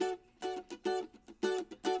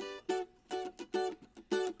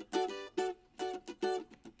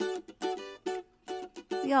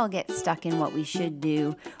We all get stuck in what we should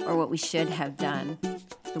do or what we should have done.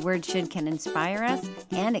 The word should can inspire us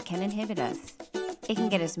and it can inhibit us. It can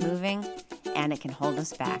get us moving and it can hold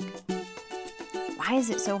us back. Why is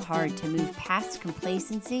it so hard to move past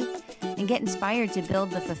complacency and get inspired to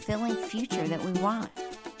build the fulfilling future that we want?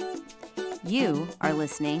 You are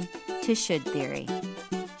listening to Should Theory.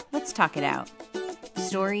 Let's talk it out.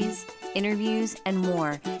 Stories, interviews, and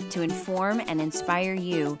more to inform and inspire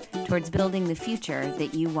you towards building the future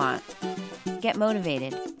that you want. Get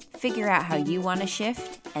motivated, figure out how you want to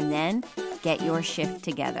shift, and then get your shift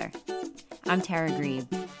together. I'm Tara Grebe.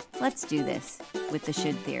 Let's do this with the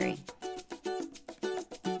Should Theory.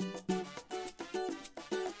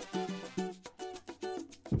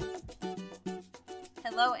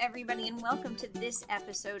 Hello, everybody, and welcome to this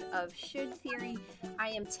episode of Should Theory. I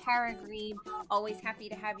am Tara Grebe, always happy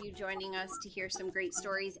to have you joining us to hear some great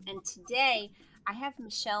stories. And today, I have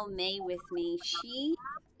Michelle May with me. She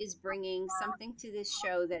is bringing something to this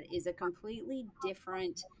show that is a completely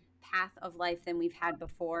different path of life than we've had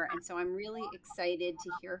before. And so I'm really excited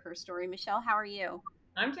to hear her story. Michelle, how are you?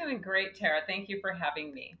 I'm doing great, Tara. Thank you for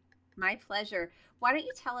having me. My pleasure. Why don't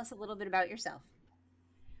you tell us a little bit about yourself?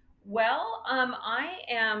 Well, I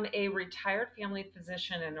am a retired family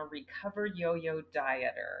physician and a recovered yo-yo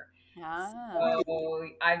dieter. Ah. So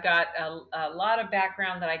I've got a lot of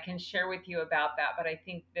background that I can share with you about that, but I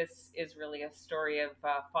think this is really a story of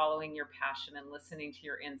following your passion and listening to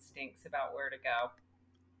your instincts about where to go.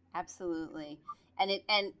 Absolutely. And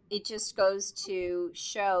it just goes to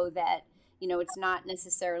show that, it's not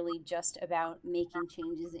necessarily just about making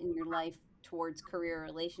changes in your life towards career or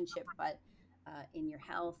relationship, but in your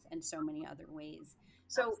health and so many other ways.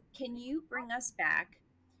 So, can you bring us back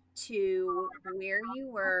to where you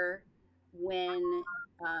were when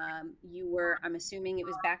I'm assuming it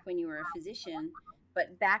was back when you were a physician,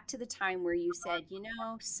 but back to the time where you said,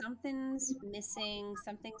 something's missing,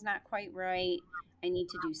 something's not quite right. I need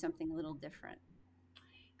to do something a little different.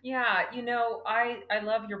 Yeah, I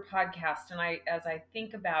love your podcast, and as I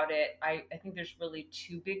think about it, I think there's really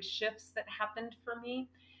two big shifts that happened for me.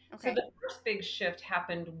 So Okay. the first big shift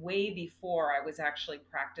happened way before I was actually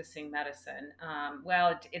practicing medicine.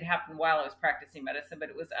 It happened while I was practicing medicine, but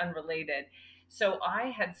it was unrelated. So I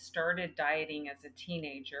had started dieting as a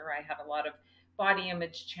teenager. I had a lot of body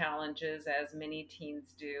image challenges, as many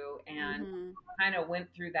teens do, and Mm-hmm. kind of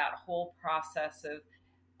went through that whole process of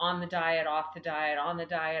on the diet, off the diet, on the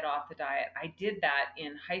diet, off the diet. I did that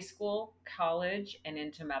in high school, college, and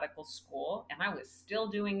into medical school. And I was still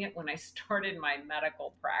doing it when I started my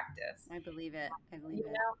medical practice. I believe it. I believe You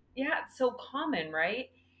it. know, yeah, it's so common, right?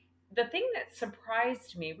 The thing that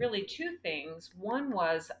surprised me, really two things. One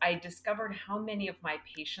was I discovered how many of my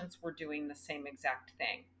patients were doing the same exact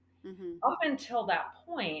thing. Mm-hmm. Up until that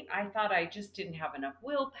point, I thought I just didn't have enough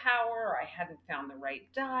willpower, or I hadn't found the right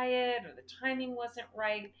diet, or the timing wasn't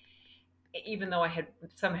right. Even though I had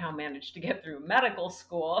somehow managed to get through medical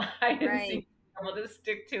school, I didn't seem Right. to be able to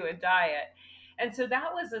stick to a diet. And so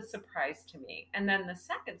that was a surprise to me. And then the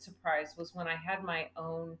second surprise was when I had my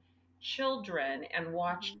own children and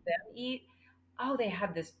watched Mm-hmm. them eat. Oh, they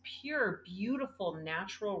had this pure, beautiful,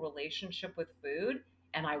 natural relationship with food.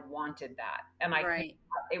 And I wanted that. And Right.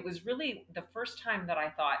 it was really the first time that I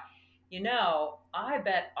thought, I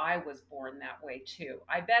bet I was born that way too.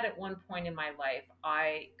 I bet at one point in my life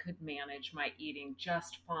I could manage my eating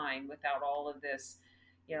just fine without all of this,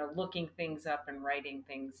 looking things up and writing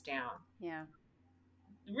things down. Yeah.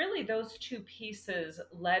 Really, those two pieces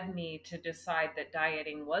led me to decide that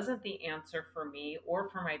dieting wasn't the answer for me or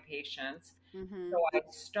for my patients. Mm-hmm. So I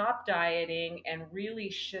stopped dieting and really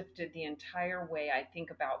shifted the entire way I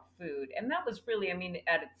think about food. And that was really, I mean,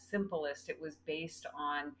 at its simplest, it was based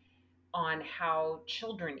on how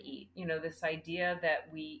children eat. This idea that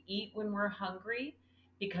we eat when we're hungry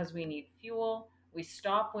because we need fuel. We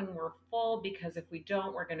stop when we're full because if we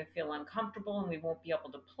don't, we're going to feel uncomfortable and we won't be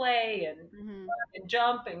able to play Mm-hmm. and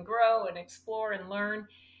jump and grow and explore and learn.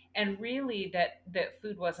 And really, that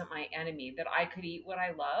food wasn't my enemy, that I could eat what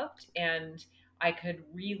I loved and I could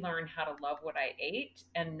relearn how to love what I ate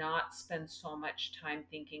and not spend so much time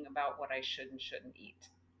thinking about what I should and shouldn't eat.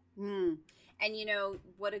 Mm. And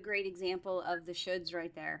what a great example of the shoulds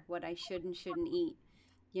right there. What I should and shouldn't eat.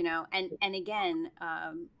 And again,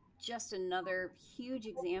 just another huge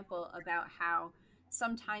example about how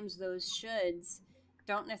sometimes those shoulds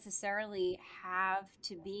don't necessarily have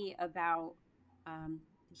to be about um,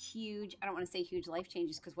 huge. I don't want to say huge life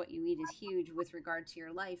changes because what you eat is huge with regard to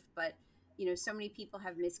your life, but so many people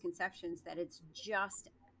have misconceptions that it's just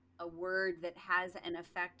a word that has an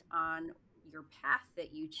effect on your path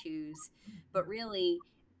that you choose, but really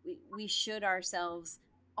we should ourselves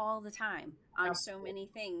all the time on so Absolutely. many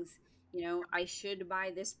things. You know, I should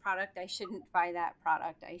buy this product, I shouldn't buy that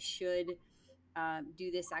product, I should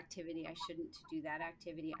do this activity, I shouldn't do that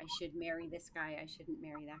activity, I should marry this guy, I shouldn't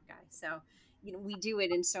marry that guy. So, you know, we do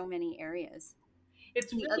it in so many areas.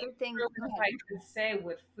 It's The really other thing, true, go if ahead. I could say,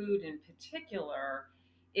 with food in particular,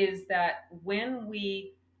 is that when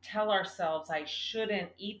we tell ourselves, I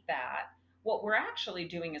shouldn't eat that, what we're actually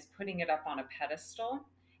doing is putting it up on a pedestal.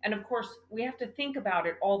 And of course, we have to think about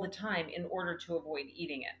it all the time in order to avoid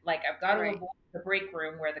eating it. Like, I've got to Right. avoid the break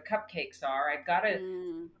room where the cupcakes are. I've got to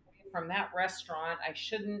Mm, from that restaurant. I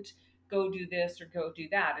shouldn't go do this or go do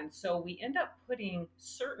that. And so we end up putting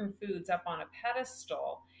certain foods up on a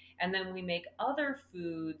pedestal, and then we make other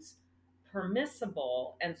foods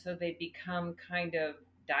permissible. And so they become kind of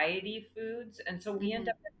diety foods. And so we end hmm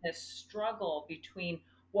up in this struggle between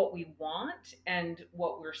what we want and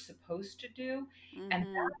what we're supposed to do. And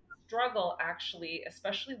hmm that struggle, actually,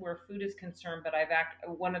 especially where food is concerned, but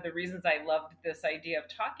one of the reasons I loved this idea of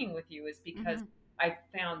talking with you is because hmm I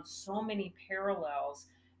found so many parallels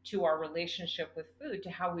to our relationship with food to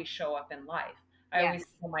how we show up in life. I always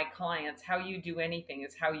Yes. tell my clients, how you do anything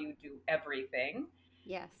is how you do everything.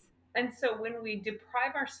 Yes. And so when we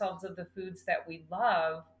deprive ourselves of the foods that we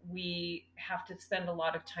love, we have to spend a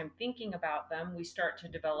lot of time thinking about them. We start to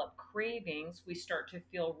develop cravings. We start to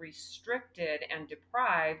feel restricted and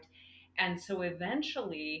deprived. And so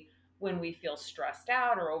eventually, when we feel stressed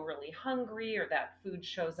out or overly hungry, or that food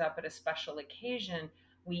shows up at a special occasion,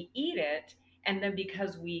 we eat it. And then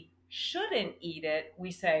because we shouldn't eat it, we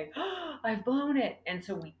say, oh, I've blown it. And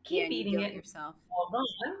so we Yeah, keep and you eating guilt it yourself. all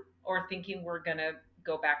gone, or thinking we're going to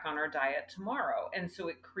go back on our diet tomorrow. And so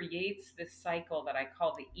it creates this cycle that I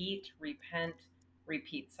call the eat, repent,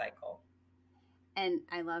 repeat cycle. And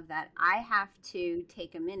I love that. I have to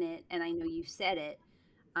take a minute, and I know you said it,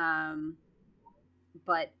 um,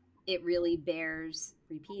 but it really bears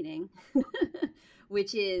repeating,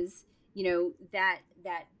 which is, you know, that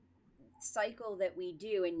cycle that we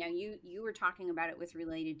do. And now you were talking about it with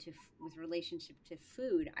related to with relationship to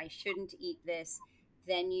food. I shouldn't eat this,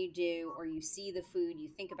 then you do, or you see the food, you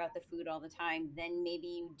think about the food all the time, then maybe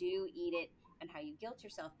you do eat it, and how you guilt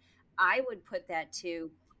yourself. I would put that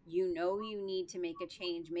to, you know, you need to make a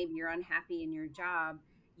change, maybe you're unhappy in your job,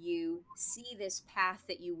 you see this path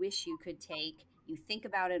that you wish you could take, you think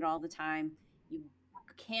about it all the time, you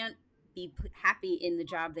can't be happy in the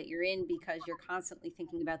job that you're in because you're constantly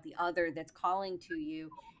thinking about the other that's calling to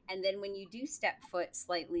you. And then when you do step foot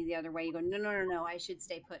slightly the other way, you go, no, no, no, no, I should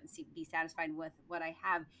stay put and be satisfied with what I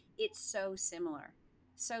have. It's so similar.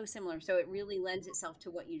 So similar. So it really lends itself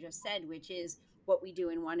to what you just said, which is what we do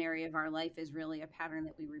in one area of our life is really a pattern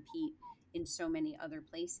that we repeat in so many other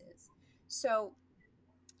places. So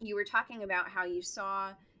you were talking about how you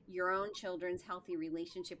saw your own children's healthy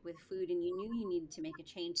relationship with food and you knew you needed to make a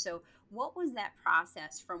change. So, what was that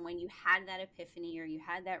process from when you had that epiphany or you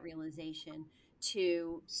had that realization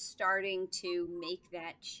to starting to make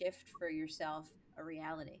that shift for yourself a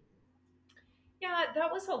reality? Yeah,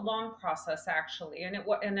 that was a long process, actually,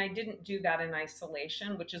 and I didn't do that in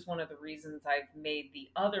isolation, which is one of the reasons I've made the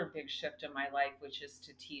other big shift in my life, which is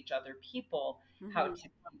to teach other people how Hmm to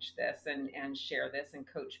teach this and share this and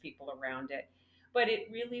coach people around it. But it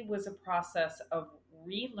really was a process of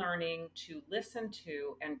relearning to listen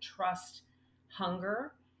to and trust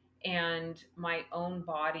hunger and my own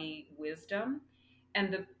body wisdom.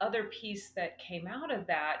 And the other piece that came out of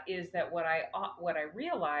that is that what I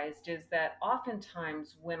realized is that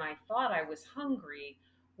oftentimes when I thought I was hungry,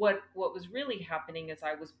 what was really happening is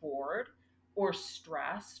I was bored or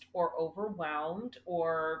stressed or overwhelmed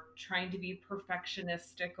or trying to be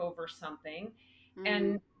perfectionistic over something.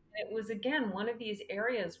 Mm, And it was, again, one of these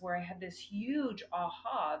areas where I had this huge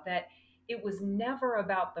aha that it was never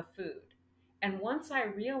about the food. And once I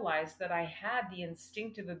realized that I had the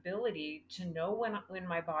instinctive ability to know when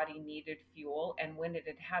my body needed fuel and when it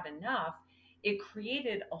had had enough, it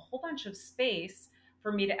created a whole bunch of space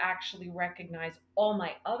for me to actually recognize all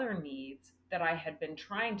my other needs that I had been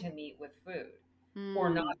trying to meet with food,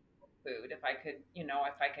 or not mm, food, if I could, if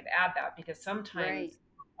I could add that, because right. sometimes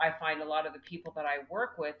I find a lot of the people that I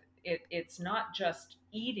work with, it's not just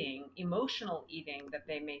eating, emotional eating, that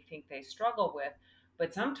they may think they struggle with,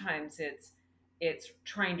 but sometimes it's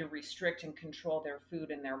trying to restrict and control their food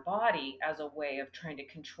and their body as a way of trying to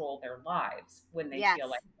control their lives when they feel Yes.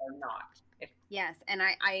 like they're not. Yes, and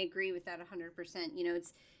I agree with that 100%. You know,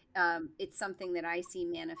 it's something that I see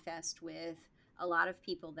manifest with a lot of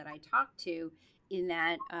people that I talk to, in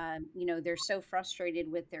that you know, they're so frustrated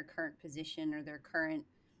with their current position or their current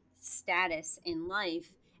status in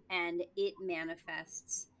life, and it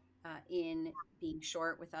manifests in being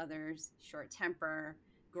short with others, short temper,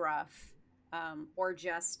 gruff, or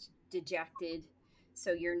just dejected.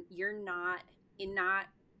 So you're not in not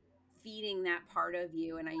feeding that part of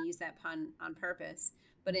you, and I use that pun on purpose,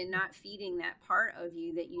 but in not feeding that part of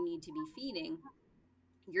you that you need to be feeding,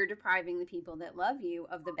 you're depriving the people that love you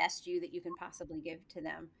of the best you that you can possibly give to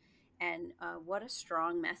them. And what a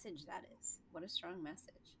strong message that is. What a strong message.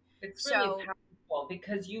 It's really So, powerful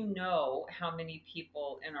because you know how many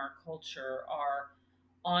people in our culture are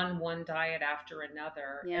on one diet after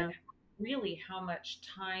another, yeah. and really how much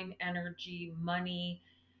time, energy, money,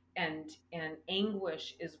 and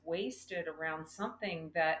anguish is wasted around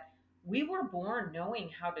something that we were born knowing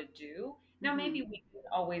how to do. Now Mm-hmm. maybe we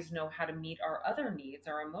didn't always know how to meet our other needs,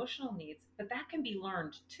 our emotional needs, but that can be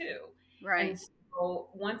learned too. Right. And so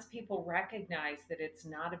once people recognize that it's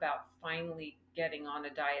not about finally getting on a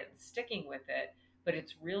diet and sticking with it, but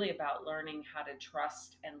it's really about learning how to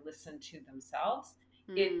trust and listen to themselves,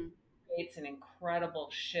 it Mm, creates an incredible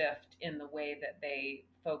shift in the way that they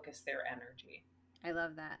focus their energy. I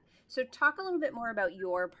love that. So talk a little bit more about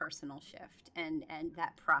your personal shift and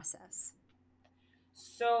that process.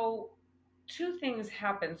 So, two things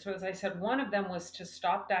happened. So, as I said, one of them was to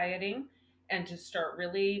stop dieting and to start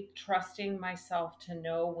really trusting myself to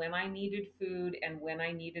know when I needed food and when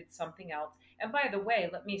I needed something else. And by the way,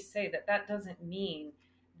 let me say that that doesn't mean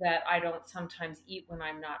that I don't sometimes eat when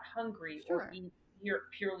I'm not hungry or Sure. eat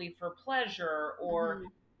purely for pleasure Mm-hmm.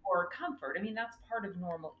 or comfort. I mean, that's part of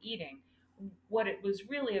normal eating. What it was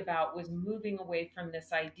really about was moving away from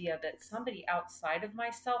this idea that somebody outside of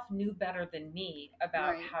myself knew better than me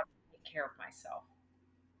about Right. how to take care of myself.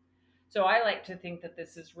 So I like to think that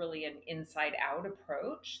this is really an inside out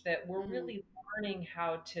approach, that we're Mm-hmm. really learning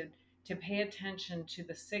how to pay attention to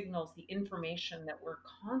the signals, the information that we're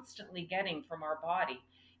constantly getting from our body.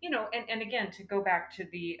 And again, to go back to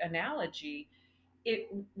the analogy, it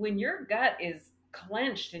when your gut is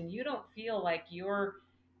clenched and you don't feel like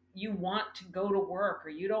you want to go to work or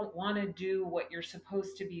you don't want to do what you're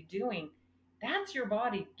supposed to be doing, that's your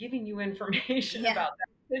body giving you information Yeah. about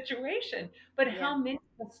that situation. But Yeah. how many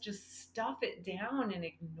of us just stuff it down and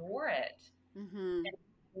ignore it Mm-hmm. and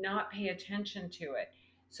not pay attention to it?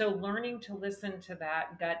 So, learning to listen to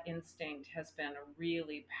that gut instinct has been a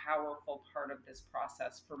really powerful part of this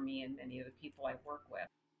process for me and many of the people I work with.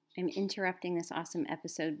 I'm interrupting this awesome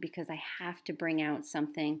episode because I have to bring out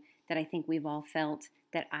something that I think we've all felt,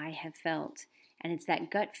 that I have felt. And it's that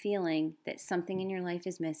gut feeling that something in your life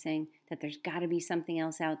is missing, that there's got to be something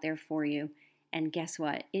else out there for you. And guess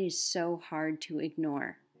what? It is so hard to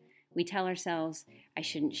ignore. We tell ourselves, I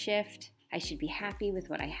shouldn't shift. I should be happy with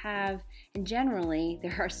what I have. And generally,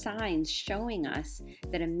 there are signs showing us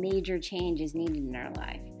that a major change is needed in our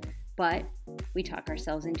life. But we talk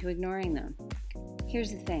ourselves into ignoring them.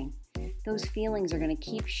 Here's the thing, those feelings are going to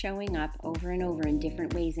keep showing up over and over in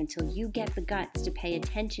different ways until you get the guts to pay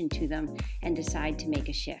attention to them and decide to make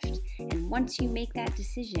a shift. And once you make that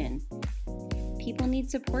decision, people need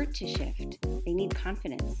support to shift. They need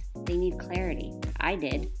confidence. They need clarity. I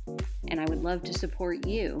did. And I would love to support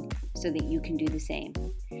you so that you can do the same.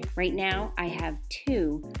 Right now, I have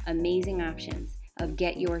two amazing options of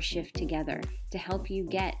Get Your Shift Together to help you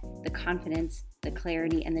get the confidence, the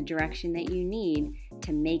clarity, and the direction that you need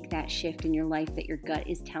to make that shift in your life that your gut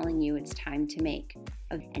is telling you it's time to make.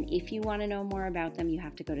 And if you want to know more about them, you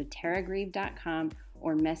have to go to taragrieve.com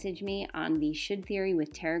or message me on the Should Theory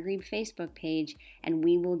with Tara Grieve Facebook page, and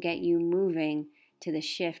we will get you moving to the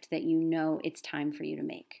shift that you know it's time for you to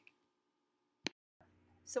make.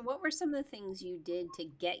 So, what were some of the things you did to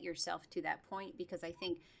get yourself to that point? Because I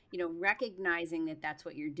think, recognizing that that's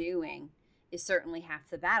what you're doing is certainly half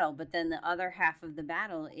the battle, but then the other half of the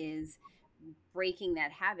battle is breaking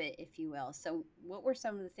that habit, if you will. So, what were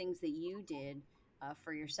some of the things that you did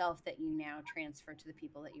for yourself that you now transfer to the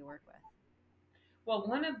people that you work with? Well,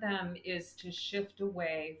 one of them is to shift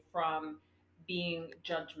away from being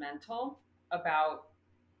judgmental about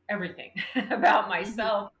everything, about Mm-hmm.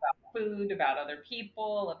 myself, about food, about other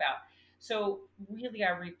people, about. So, really,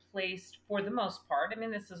 I replaced, for the most part, I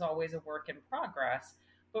mean, this is always a work in progress,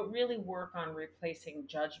 but really work on replacing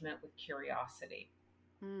judgment with curiosity.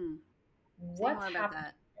 Hmm. Say What's more about happening?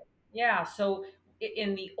 that. Yeah. So,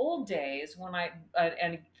 in the old days, when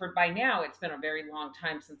and for by now, it's been a very long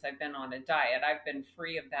time since I've been on a diet. I've been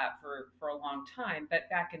free of that for a long time. But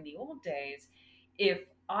back in the old days, if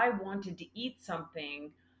I wanted to eat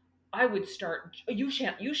something, I would start, you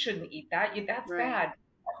shouldn't eat that. That's Right. bad.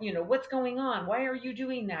 What's going on? Why are you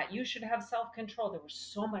doing that? You should have self control. There was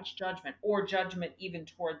so much judgment or judgment even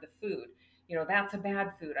toward the food. that's a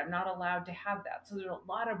bad food. I'm not allowed to have that. So there's a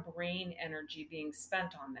lot of brain energy being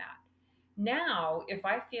spent on that. Now, if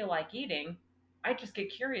I feel like eating, I just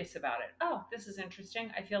get curious about it. Oh, this is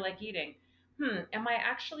interesting. I feel like eating. Am I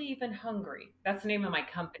actually even hungry? That's the name of my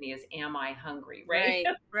company is Am I Hungry, right?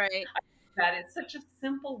 Right, right. That is such a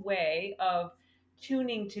simple way of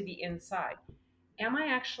tuning to the inside. Am I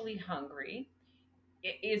actually hungry?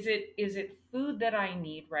 Is it food that I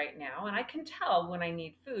need right now? And I can tell when I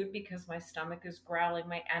need food because my stomach is growling,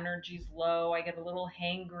 my energy's low, I get a little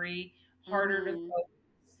hangry, harder to Mm-hmm. focus.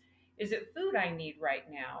 Is it food I need right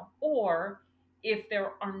now? Or if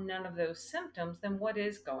there are none of those symptoms, then what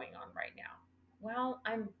is going on right now? Well,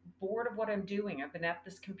 I'm bored of what I'm doing. I've been at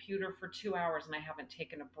this computer for 2 hours and I haven't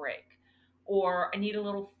taken a break. Or I need a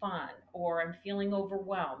little fun, or I'm feeling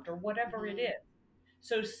overwhelmed, or whatever it Mm-hmm. is.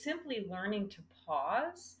 So simply learning to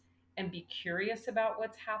pause and be curious about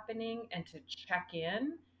what's happening and to check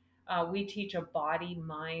in. We teach a body,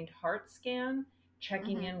 mind, heart scan,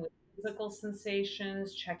 checking Mm-hmm. in with physical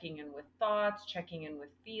sensations, checking in with thoughts, checking in with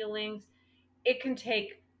feelings. It can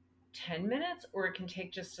take 10 minutes or it can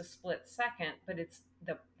take just a split second, but it's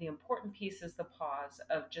the important piece is the pause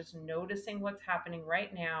of just noticing what's happening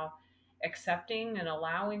right now, accepting and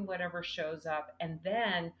allowing whatever shows up, and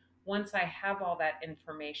then once I have all that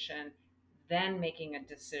information, then making a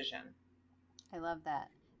decision. I love that.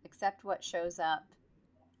 Accept what shows up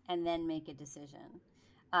and then make a decision.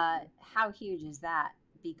 How huge is that?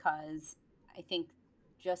 Because I think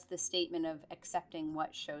just the statement of accepting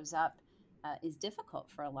what shows up is difficult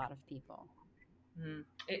for a lot of people.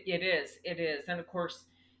 It is. And of course,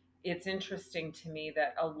 it's interesting to me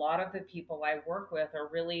that a lot of the people I work with are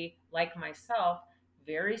really like myself,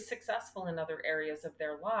 very successful in other areas of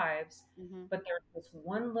their lives, Mm-hmm. but there's this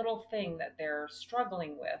one little thing that they're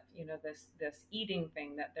struggling with, this eating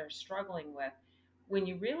thing that they're struggling with. When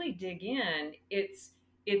you really dig in, it's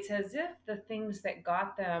as if the things that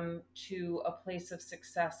got them to a place of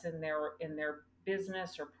success in their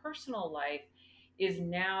business or personal life is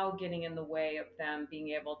now getting in the way of them being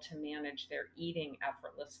able to manage their eating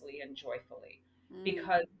effortlessly and joyfully Mm.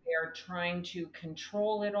 because they're trying to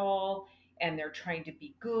control it all and they're trying to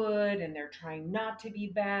be good and they're trying not to be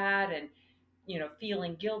bad and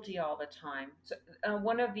feeling guilty all the time. So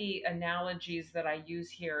one of the analogies that I use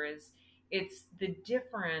here is it's the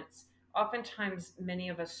difference. Oftentimes, many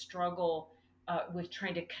of us struggle with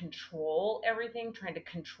trying to control everything, trying to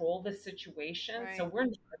control the situation. So Right. we're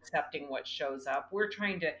not accepting what shows up. We're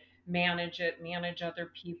trying to manage it, manage other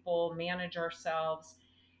people, manage ourselves.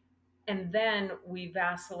 And then we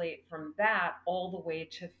vacillate from that all the way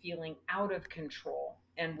to feeling out of control.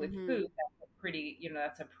 And with Mm-hmm. food, that's a pretty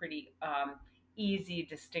easy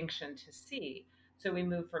distinction to see. So we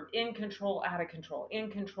move from in control, out of control, in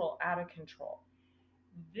control, out of control.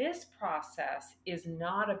 This process is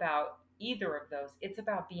not about either of those. It's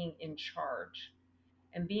about being in charge.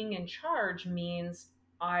 And being in charge means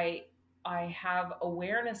I I have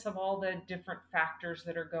awareness of all the different factors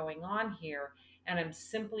that are going on here and I'm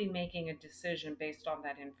simply making a decision based on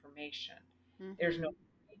that information. There's no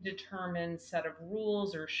Mm-hmm. determined set of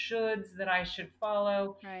rules or shoulds that I should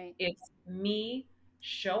follow. Right. It's me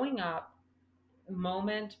showing up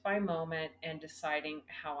moment by moment and deciding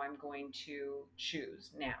how I'm going to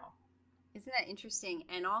choose now. Isn't that interesting?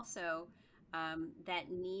 And also that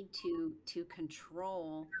need to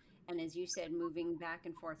control, and as you said, moving back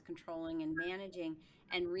and forth, controlling and managing,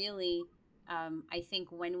 and really, I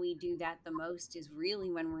think when we do that the most is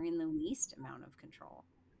really when we're in the least amount of control.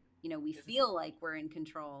 We feel like we're in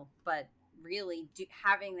control, but really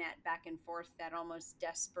having that back and forth, that almost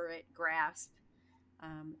desperate grasp,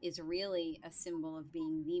 is really a symbol of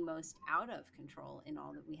being the most out of control in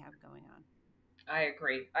all that we have going on. I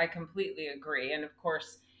agree. I completely agree. And of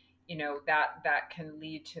course, that can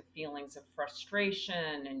lead to feelings of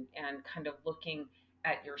frustration and kind of looking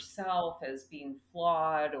at yourself as being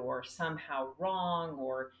flawed or somehow wrong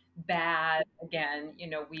or bad. Again,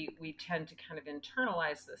 we tend to kind of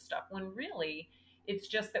internalize this stuff when really it's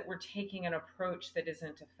just that we're taking an approach that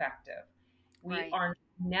isn't effective. We Right. are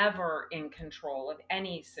never in control of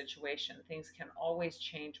any situation. Things can always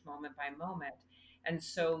change moment by moment. And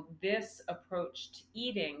so, this approach to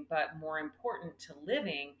eating, but more important to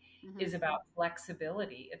living, Mm-hmm. is about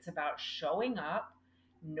flexibility. It's about showing up,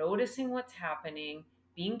 noticing what's happening,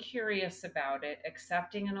 being curious about it,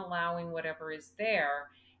 accepting and allowing whatever is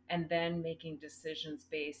there, and then making decisions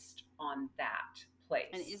based on that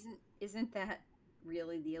And place. isn't that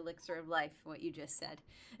really the elixir of life, what you just said?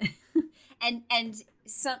 And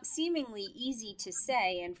some seemingly easy to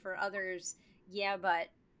say, and for others, yeah, but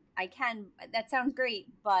I can. That sounds great,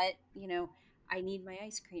 but I need my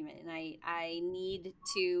ice cream and I need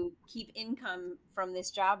to keep income from this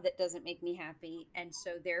job that doesn't make me happy. And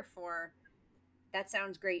so therefore that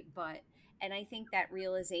sounds great, but, and I think that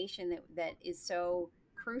realization that is so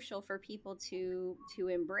crucial for people to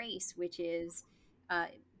embrace, which is, uh,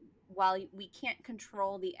 while we can't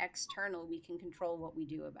control the external, we can control what we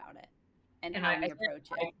do about it and And how I we think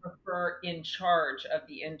approach it. I prefer in charge of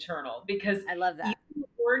the internal, because I love even that.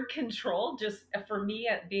 the word control, just for me,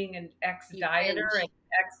 at being an ex You dieter and cringe.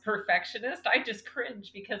 ex perfectionist, I just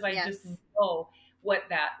cringe because I just Yes. know what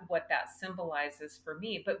that symbolizes for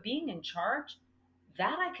me. But being in charge,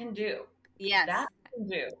 that I can do. That Yes. I can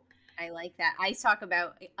do. I like that. I talk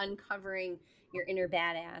about uncovering your inner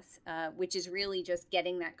badass, which is really just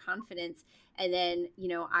getting that confidence. And then,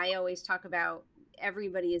 I always talk about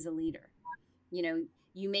everybody is a leader.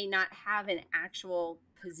 You may not have an actual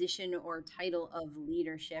position or title of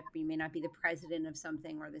leadership. You may not be the president of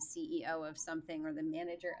something or the CEO of something or the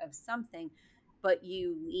manager of something, but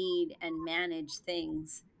you lead and manage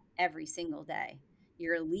things every single day.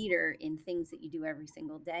 You're a leader in things that you do every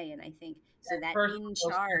single day. And I think so And that first in and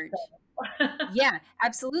charge. foremost. Yeah,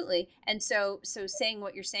 absolutely. And so saying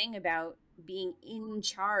what you're saying about being in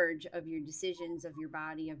charge of your decisions, of your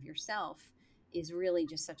body, of yourself is really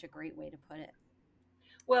just such a great way to put it.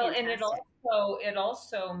 Well, and Fantastic. it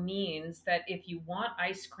also means that if you want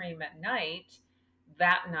ice cream at night,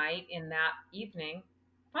 that night in that evening,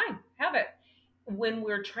 fine, have it. When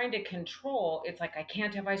we're trying to control, it's like I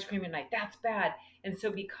can't have ice cream at night. That's bad. And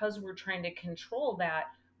so because we're trying to control that,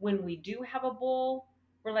 when we do have a bowl,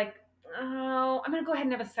 we're like, "Oh, I'm going to go ahead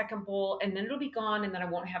and have a second bowl and then it'll be gone and then I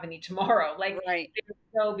won't have any tomorrow." Like Right. there's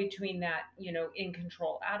no between that, in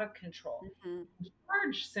control, out of control. Hmm.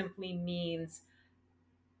 Charge simply means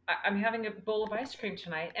I'm having a bowl of ice cream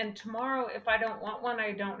tonight, and tomorrow, if I don't want one,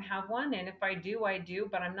 I don't have one, and if I do, I do,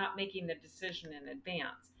 but I'm not making the decision in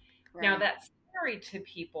advance. Now, Right. that's scary to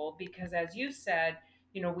people because, as you said,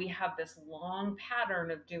 we have this long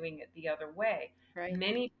pattern of doing it the other way. Right.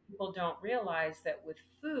 Many people don't realize that with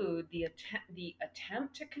food, the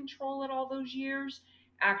attempt to control it all those years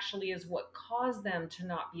actually is what caused them to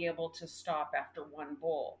not be able to stop after one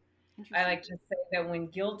bowl. I Interesting. like to say that when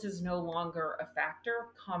guilt is no longer a factor,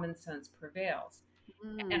 common sense prevails.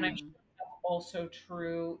 And I'm Mm. sure that's also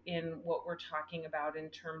true in what we're talking about in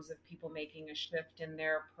terms of people making a shift in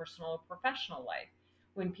their personal or professional life.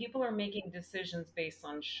 When people are making decisions based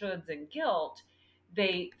on shoulds and guilt,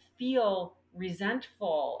 they feel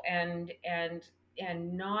resentful and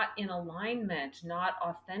not in alignment, not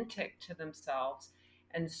authentic to themselves.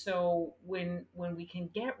 And so when we can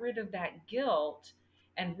get rid of that guilt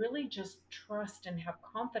and really just trust and have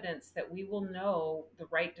confidence that we will know the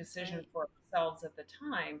right decision Right. for ourselves at the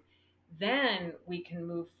time, then we can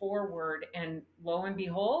move forward. And lo and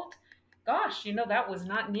behold, gosh, that was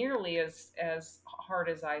not nearly as hard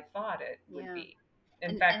as I thought it would Yeah. be.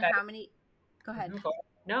 In And fact, how many, go ahead. mhm, go ahead.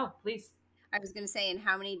 No, please. I was going to say, and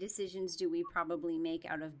how many decisions do we probably make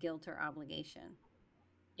out of guilt or obligation?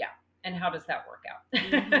 Yeah. And how does that work out?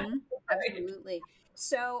 Mm-hmm. Right. Absolutely.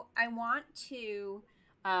 So I want to,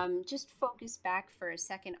 just focus back for a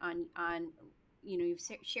second on you've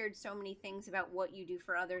shared so many things about what you do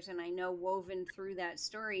for others, and I know woven through that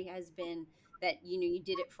story has been that you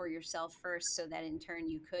did it for yourself first, so that in turn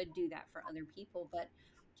you could do that for other people. But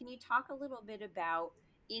can you talk a little bit about,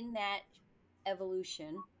 in that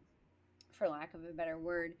evolution, for lack of a better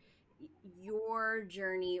word, your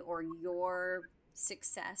journey or your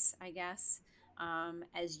success, I guess,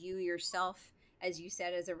 as you yourself, as you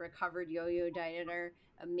said, as a recovered yo-yo dieter,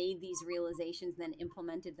 made these realizations, then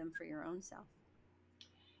implemented them for your own self.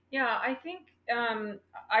 Yeah, I think and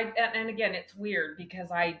again it's weird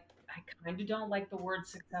because I kind of don't like the word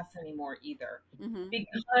success anymore either, Mm-hmm.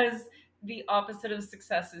 because the opposite of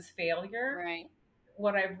success is failure. Right.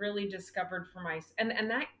 What I've really discovered for my and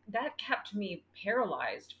that kept me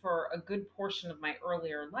paralyzed for a good portion of my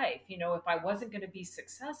earlier life. If I wasn't going to be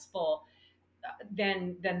successful,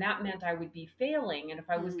 then that meant I would be failing, and if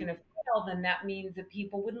I was Mm. going to fail, then that means that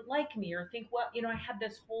people wouldn't like me or think, well, I had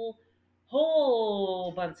this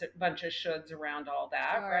whole bunch of shoulds around all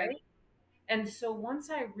that, Sure. right? And so once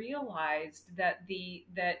I realized that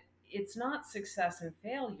it's not success and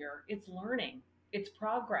failure, it's learning, it's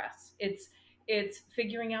progress, it's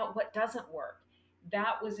figuring out what doesn't work.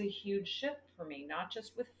 That was a huge shift for me, not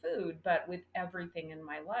just with food, but with everything in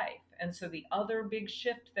my life. And so the other big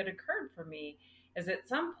shift that occurred for me is at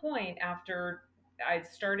some point after I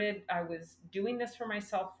was doing this for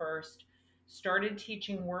myself first, started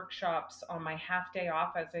teaching workshops on my half day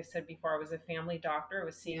off. As I said before, I was a family doctor. I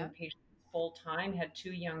was seeing Yep. patients full time, had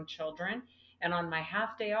two young children. And on my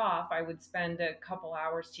half day off, I would spend a couple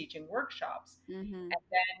hours teaching workshops. Mm-hmm. And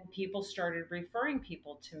then people started referring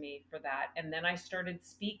people to me for that. And then I started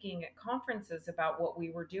speaking at conferences about what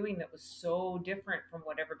we were doing that was so different from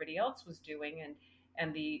what everybody else was doing,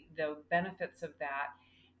 and the benefits of that.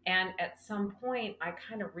 And at some point, I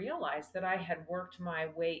kind of realized that I had worked my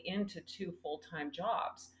way into two full-time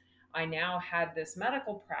jobs. I now had this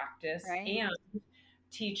medical practice Right. and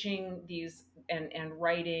teaching these and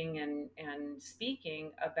writing and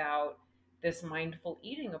speaking about this mindful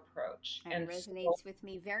eating approach. That And so, resonates with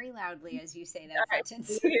me very loudly as you say that are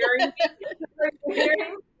sentence. you hearing me? Are you hearing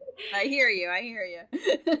me? I hear you. I hear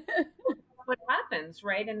you. What happens,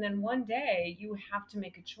 right? And then one day you have to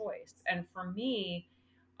make a choice. And for me,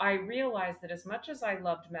 I realized that as much as I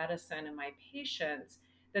loved medicine and my patients,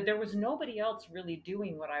 that there was nobody else really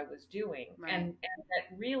doing what I was doing. Right. And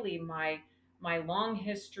that really my long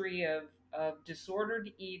history of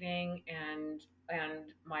disordered eating and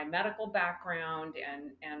my medical background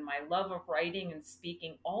and my love of writing and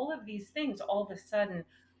speaking, all of these things all of a sudden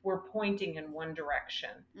were pointing in one direction.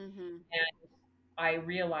 Mm-hmm. I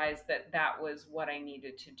realized that that was what I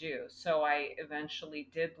needed to do. So I eventually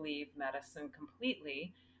did leave medicine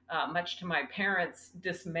completely, much to my parents'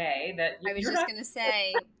 dismay that I was you're just not. going to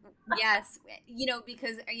say, yes,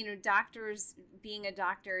 because, doctors, being a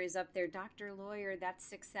doctor is up there. Doctor, lawyer, that's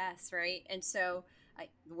success, right? And so,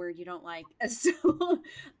 the word you don't like. So,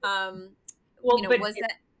 um, Well, but was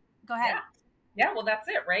that, go yeah, ahead. yeah. Well, that's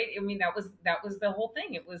it, right? I mean, that was the whole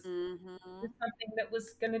thing. It Mm-hmm. was something that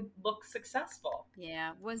was going to look successful.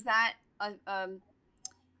 Yeah. Was that a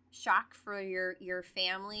shock for your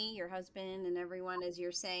family, your husband, and everyone as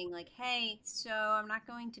you're saying, like, hey, so I'm not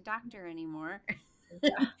going to doctor anymore? Yeah,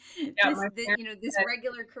 yeah. This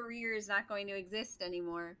regular career is not going to exist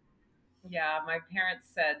anymore. My parents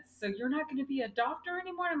said, "So you're not going to be a doctor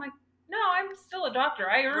anymore?" And I'm like, "No, I'm still a doctor.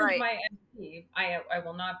 I earned Right. my MD. I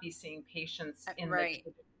will not be seeing patients in the Right.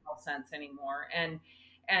 traditional sense anymore."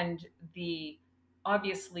 And the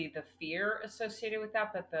obviously the fear associated with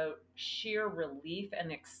that, but the sheer relief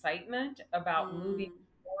and excitement about moving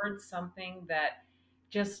Mm, towards something that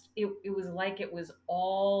just it was like it was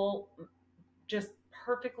all just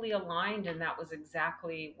perfectly aligned, and that was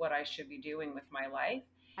exactly what I should be doing with my life.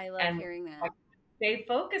 I love And hearing I that. stay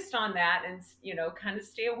focused on that, and kind of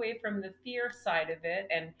stay away from the fear side of it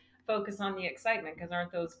and focus on the excitement, because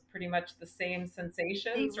aren't those pretty much the same They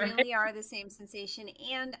sensations? Right. really are the same sensation.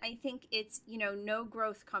 And I think it's, no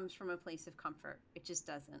growth comes from a place of comfort. It just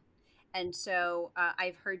doesn't. And so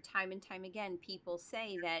I've heard time and time again people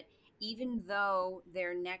say that even though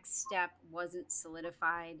their next step wasn't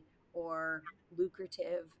solidified or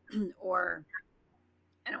lucrative or,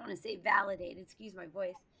 I don't want to say validated, excuse my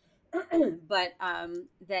voice, but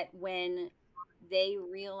that when they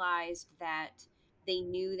realized that they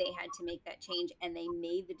knew they had to make that change and they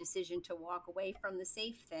made the decision to walk away from the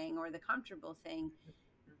safe thing or the comfortable thing,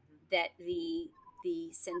 that the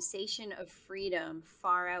sensation of freedom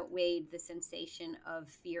far outweighed the sensation of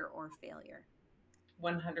fear or failure.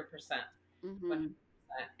 100%. Mm-hmm. 100%.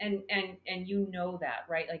 And that,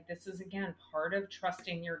 right? Like, this is again part of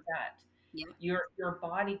trusting your gut. Yeah. Your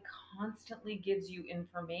body constantly gives you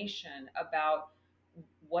information about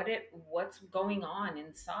what's going on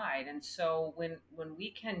inside. And so when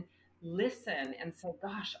we can listen and say,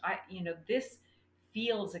 gosh, this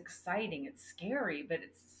feels exciting, it's scary, but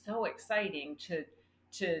it's so exciting to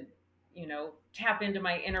tap into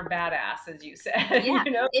my inner badass, as you said.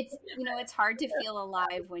 Yeah. It's hard to feel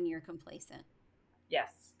alive when you're complacent.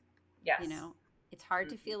 Yes, you yes. know it's hard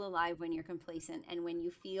to Mhm. feel alive when you're complacent, and when you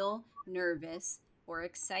feel nervous or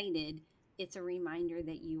excited, it's a reminder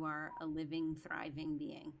that you are a living, thriving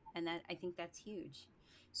being, and that, I think that's huge.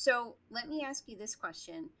 So let me ask you this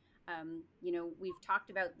question. We've talked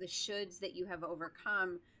about the shoulds that you have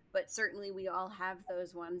overcome, but certainly we all have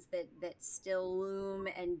those ones that still loom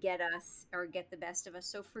and get us, or get the best of us.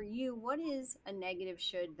 So for you, what is a negative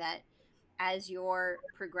should that, as you're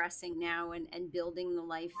progressing now and building the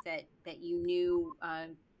life that you knew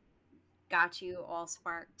got you all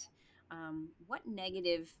sparked, what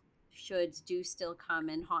negative shoulds do still come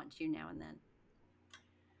and haunt you now and then?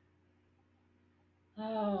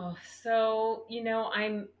 Oh, so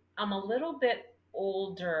I'm a little bit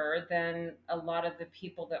older than a lot of the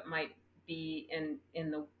people that might be in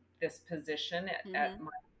this position at Mm-hmm.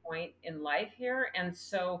 my point in life here. And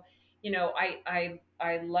so,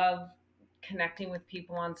 I love connecting with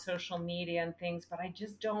people on social media and things, but I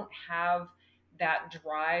just don't have that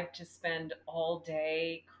drive to spend all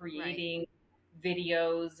day Right. creating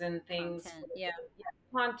videos and things, Content. Yeah.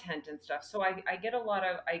 content and stuff. So I get a lot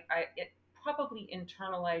of probably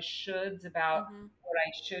internalized shoulds about Mm-hmm. what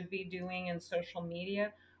I should be doing in social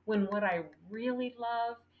media, when what I really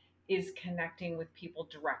love is connecting with people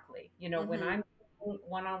directly. When Mm-hmm. I'm doing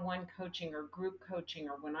one-on-one coaching or group coaching,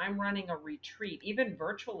 or when I'm running a retreat, even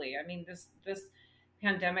virtually. I mean, this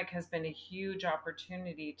pandemic has been a huge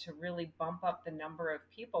opportunity to really bump up the number of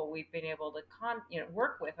people we've been able to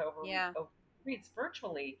work with Yeah. over retreats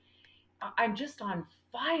virtually. I'm just on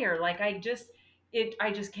fire. Like I just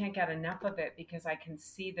can't get enough of it because I can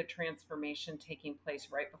see the transformation taking place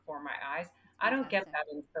right before my eyes. I don't get Fantastic.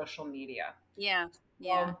 that in social media. Yeah.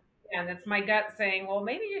 Yeah. Well, and it's my gut saying, well,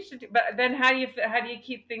 maybe you should do, but then how do you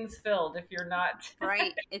keep things filled if you're not,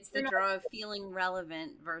 Right. It's the you're not, draw of feeling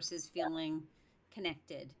relevant versus feeling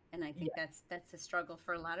connected. And I think yeah. that's a struggle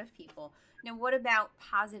for a lot of people. Now, what about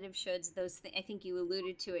positive shoulds? I think you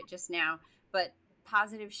alluded to it just now, but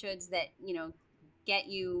positive shoulds that, get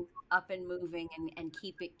you up and moving and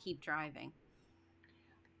keep driving.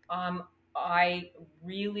 Um, I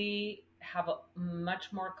really have a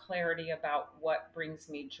much more clarity about what brings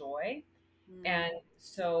me joy. Mm, And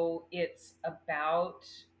so it's about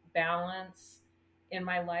balance in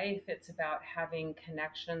my life. It's about having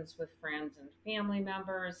connections with friends and family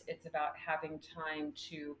members. It's about having time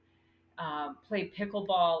to play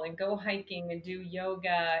pickleball and go hiking and do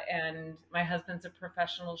yoga. And my husband's a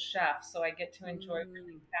professional chef, so I get to enjoy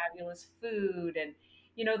really mm, fabulous food. And,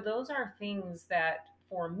 those are things that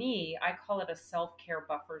for me, I call it a self care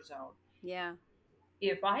buffer zone. yeah.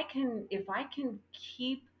 If I can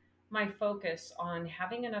keep my focus on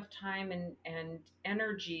having enough time and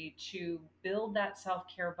energy to build that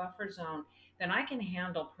self-care buffer zone, then I can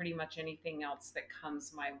handle pretty much anything else that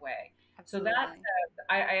comes my way. So that's Absolutely.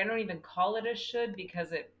 I don't even call it a should,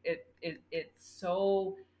 because it's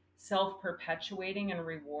so self-perpetuating and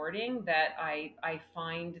rewarding that I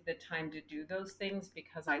find the time to do those things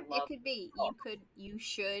because I It love could be. You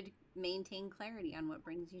should maintain clarity on what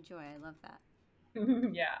brings you joy. I love that.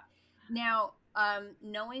 yeah. Now,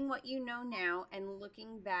 knowing what you know now and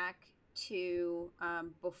looking back to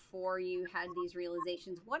before you had these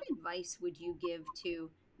realizations, what advice would you give to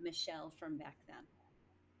Michelle from back then?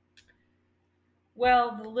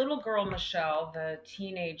 Well, the little girl Michelle, the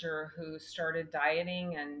teenager who started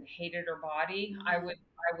dieting and hated her body, I Hmm. would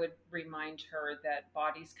I would remind her that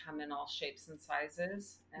bodies come in all shapes and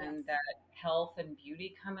sizes, Yes. and that health and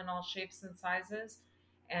beauty come in all shapes and sizes,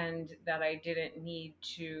 and that I didn't need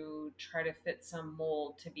to try to fit some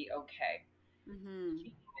mold to be okay. Hmm. She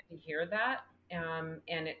needed to hear that, and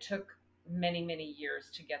it took many, many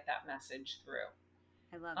years to get that message through.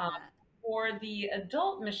 I love Um, that. for the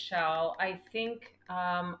adult Michelle, I think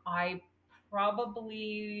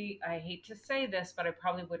I hate to say this, but I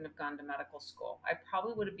probably wouldn't have gone to medical school. I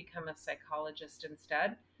probably would have become a psychologist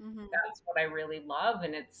instead. Hmm. That's what I really love.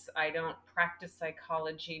 And I don't practice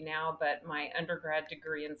psychology now, but my undergrad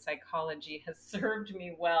degree in psychology has served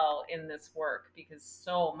me well in this work, because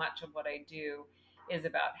so much of what I do is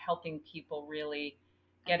about helping people really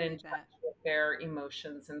I get in love that. touch with their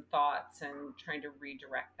emotions and thoughts and trying to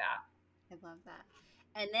redirect that. I love that.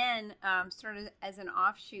 And then, sort of as an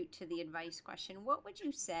offshoot to the advice question, what would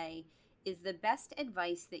you say is the best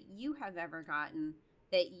advice that you have ever gotten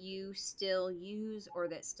that you still use or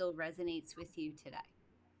that still resonates with you today?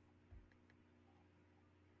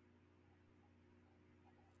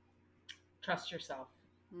 Trust yourself.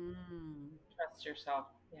 Mm. Trust yourself.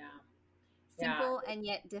 Yeah. Yeah. Simple and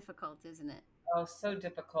yet difficult, isn't it? Oh, so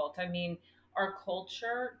difficult. I mean, our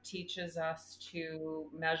culture teaches us to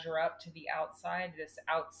measure up to the outside, this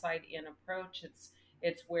outside in approach.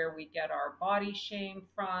 It's where we get our body shame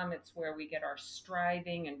from. It's where we get our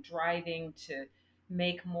striving and driving to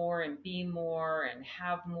make more and be more and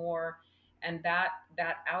have more. And that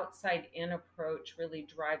outside in approach really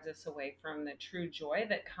drives us away from the true joy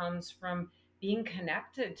that comes from being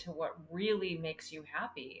connected to what really makes you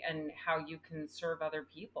happy and how you can serve other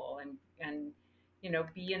people and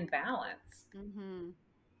be in balance. Mm-hmm.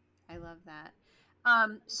 I love that.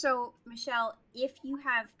 So, Michelle, if you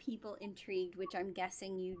have people intrigued, which I'm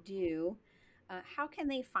guessing you do, how can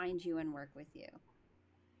they find you and work with you?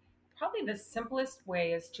 Probably the simplest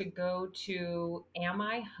way is to go to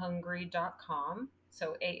amihungry.com.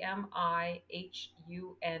 So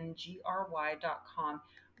amihungry.com.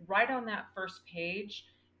 Right on that first page,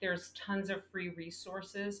 there's tons of free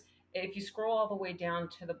resources. If you scroll all the way down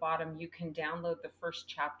to the bottom, you can download the first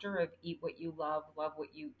chapter of Eat What You Love, Love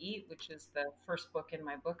What You Eat, which is the first book in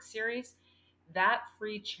my book series. That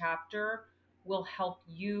free chapter will help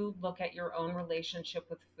you look at your own relationship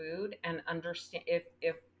with food and understand,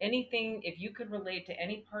 if anything, if you could relate to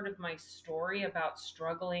any part of my story about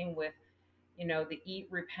struggling with the eat,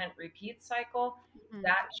 repent, repeat cycle. Mhm.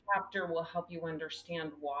 That chapter will help you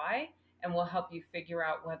understand why and will help you figure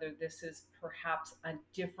out whether this is perhaps a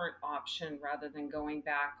different option rather than going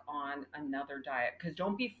back on another diet. Because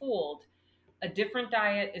don't be fooled, a different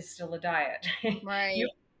diet is still a diet. You Right.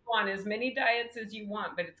 want as many diets as you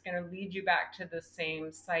want, but it's going to lead you back to the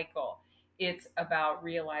same cycle. It's about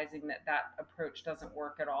realizing that that approach doesn't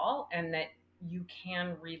work at all and that you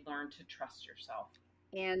can relearn to trust yourself.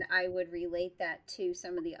 And I would relate that to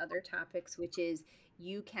some of the other topics, which is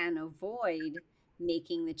you can avoid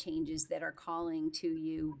making the changes that are calling to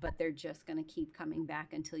you, but they're just going to keep coming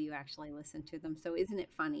back until you actually listen to them. So, isn't it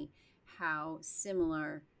funny how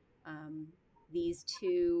similar um, these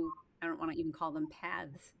two, I don't want to even call them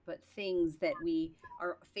paths, but things that we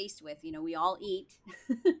are faced with? We all eat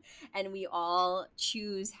and we all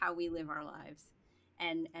choose how we live our lives.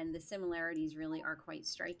 And the similarities really are quite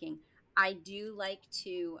striking. I do like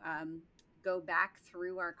to go back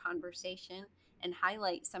through our conversation and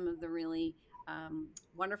highlight some of the really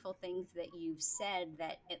wonderful things that you've said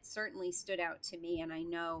that it certainly stood out to me, and I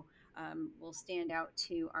know will stand out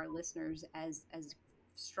to our listeners as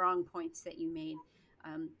strong points that you made.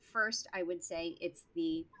 First, I would say it's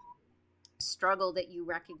the struggle that you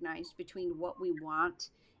recognized between what we want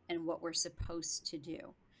and what we're supposed to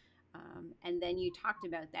do. And then you talked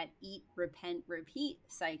about that eat, repent, repeat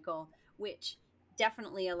cycle, which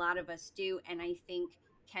definitely a lot of us do. And I think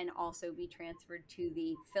can also be transferred to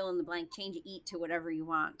the fill in the blank, change eat to whatever you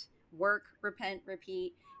want. Work, repent,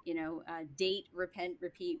 repeat, date, repent,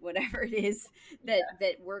 repeat, whatever it is that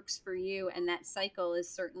works for you. And that cycle is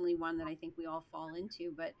certainly one that I think we all fall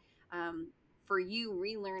into. But for you,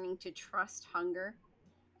 relearning to trust hunger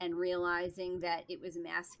and realizing that it was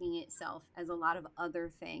masking itself as a lot of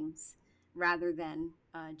other things rather than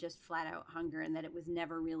just flat out hunger, and that it was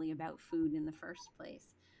never really about food in the first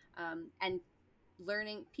place. And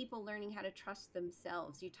people learning how to trust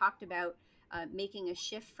themselves. You talked about making a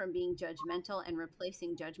shift from being judgmental and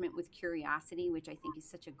replacing judgment with curiosity, which I think is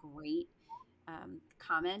such a great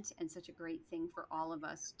comment and such a great thing for all of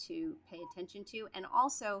us to pay attention to. And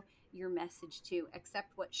also your message to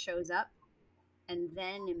accept what shows up and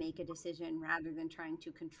then make a decision rather than trying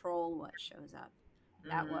to control what shows up.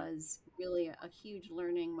 That Mhm. was really a huge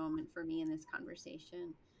learning moment for me in this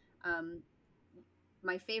conversation. Um,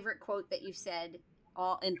 my favorite quote that you said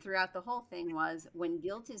all and throughout the whole thing was, when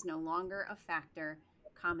guilt is no longer a factor,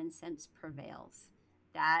 common sense prevails.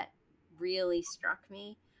 That really struck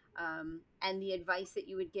me. And the advice that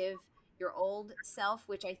you would give your old self,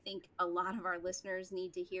 which I think a lot of our listeners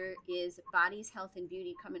need to hear, is body's health and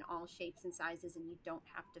beauty come in all shapes and sizes, and you don't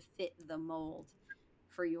have to fit the mold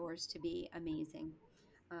for yours to be amazing.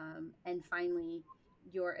 And finally,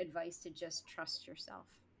 your advice to just trust yourself.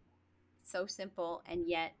 So simple and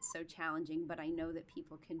yet so challenging, but I know that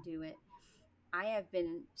people can do it. I have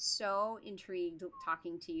been so intrigued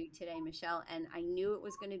talking to you today, Michelle, and I knew it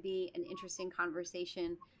was going to be an interesting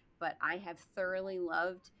conversation, but I have thoroughly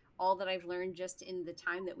loved all that I've learned just in the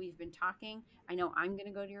time that we've been talking. I know I'm going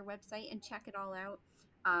to go to your website and check it all out.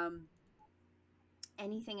 Um,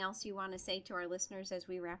 Anything else you want to say to our listeners as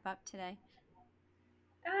we wrap up today?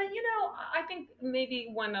 I think maybe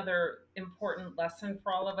one other important lesson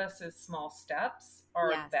for all of us is small steps are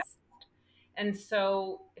best. Yes. And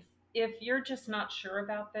so if you're just not sure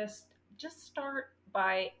about this, just start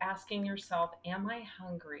by asking yourself, am I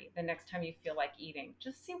hungry the next time you feel like eating?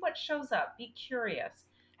 Just see what shows up. Be curious.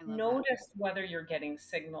 I love that. Notice whether you're getting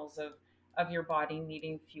signals of your body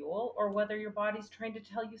needing fuel or whether your body's trying to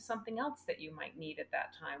tell you something else that you might need at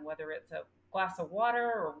that time, whether it's a glass of water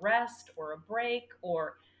or rest or a break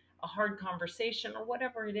or a hard conversation or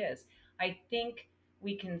whatever it is. I think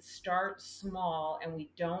we can start small and we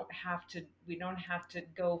don't have to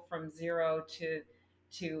go from 0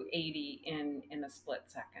 to 80 in a split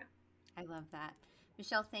second. I love that.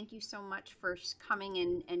 Michelle, thank you so much for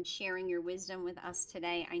coming and sharing your wisdom with us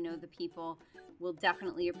today. I know the people will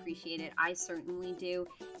definitely appreciate it. I certainly do.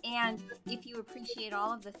 And if you appreciate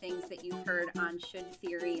all of the things that you've heard on Should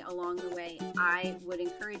Theory along the way, I would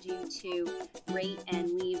encourage you to rate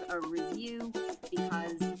and leave a review,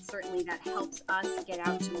 because certainly that helps us get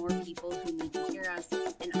out to more people who need to hear us.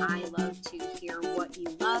 And I